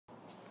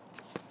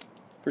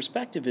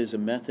Perspective is a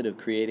method of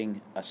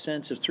creating a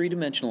sense of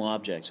three-dimensional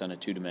objects on a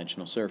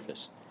two-dimensional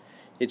surface.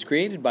 It's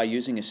created by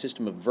using a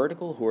system of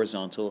vertical,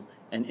 horizontal,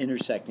 and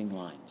intersecting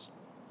lines.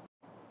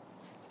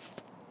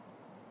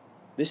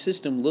 This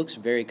system looks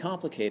very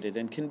complicated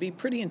and can be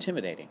pretty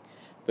intimidating,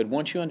 but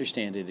once you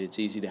understand it, it's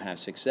easy to have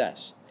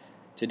success.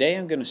 Today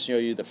I'm going to show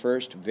you the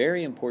first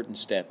very important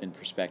step in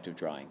perspective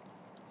drawing,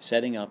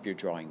 setting up your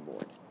drawing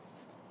board.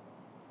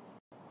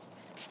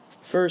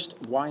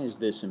 First, why is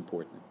this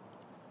important?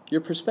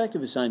 Your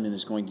perspective assignment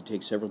is going to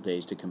take several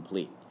days to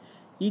complete.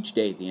 Each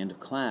day at the end of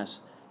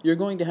class, you're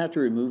going to have to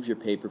remove your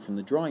paper from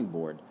the drawing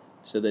board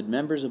so that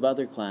members of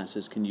other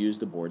classes can use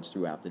the boards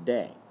throughout the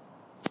day.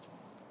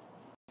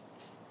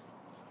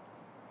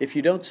 If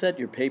you don't set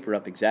your paper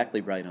up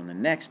exactly right on the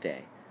next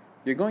day,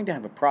 you're going to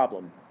have a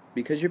problem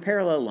because your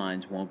parallel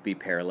lines won't be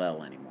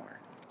parallel anymore.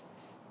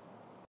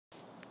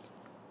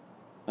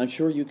 I'm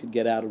sure you could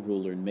get out a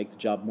ruler and make the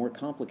job more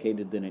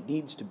complicated than it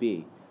needs to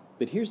be,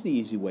 but here's the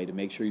easy way to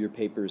make sure your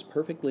paper is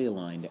perfectly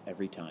aligned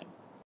every time.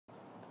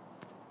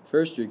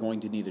 First, you're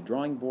going to need a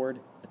drawing board,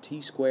 a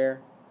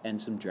T-square,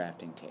 and some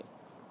drafting tape.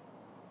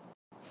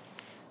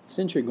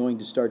 Since you're going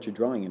to start your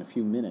drawing in a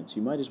few minutes,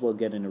 you might as well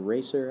get an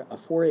eraser, a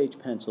 4H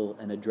pencil,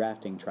 and a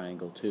drafting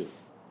triangle too.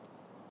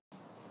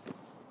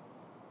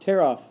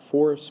 Tear off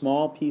 4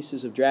 small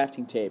pieces of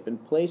drafting tape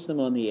and place them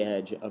on the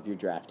edge of your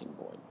drafting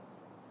board.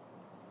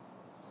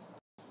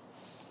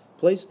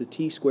 Place the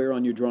T-square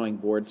on your drawing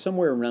board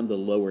somewhere around the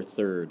lower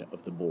third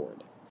of the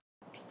board.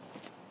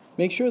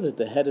 Make sure that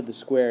the head of the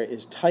square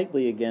is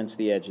tightly against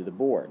the edge of the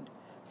board.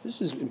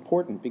 This is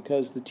important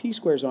because the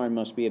T-square's arm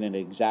must be at an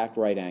exact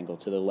right angle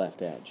to the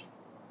left edge.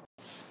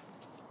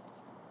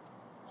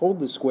 Hold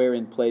the square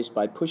in place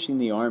by pushing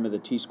the arm of the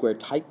T-square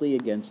tightly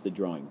against the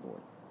drawing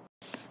board.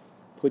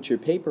 Put your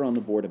paper on the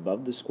board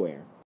above the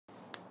square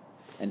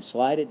and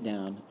slide it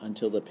down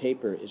until the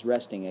paper is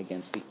resting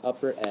against the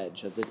upper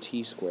edge of the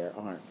T-square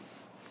arm.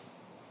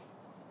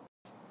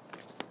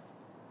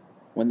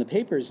 When the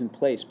paper is in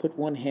place, put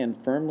one hand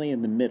firmly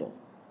in the middle.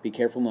 Be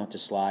careful not to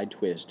slide,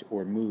 twist,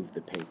 or move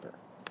the paper.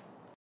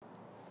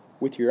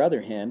 With your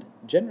other hand,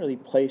 gently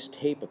place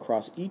tape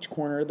across each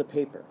corner of the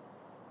paper.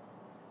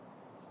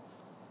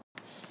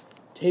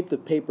 Tape the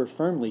paper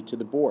firmly to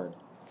the board.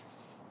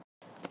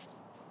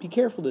 Be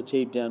careful to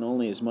tape down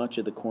only as much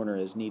of the corner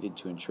as needed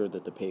to ensure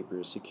that the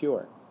paper is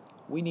secure.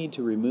 We need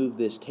to remove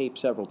this tape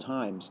several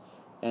times,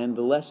 and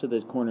the less of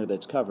the corner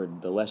that's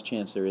covered, the less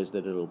chance there is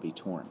that it'll be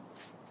torn.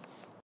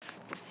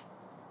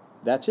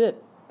 That's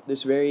it.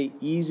 This very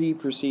easy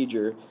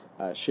procedure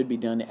should be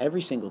done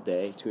every single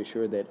day to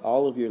assure that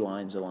all of your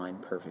lines align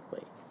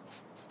perfectly.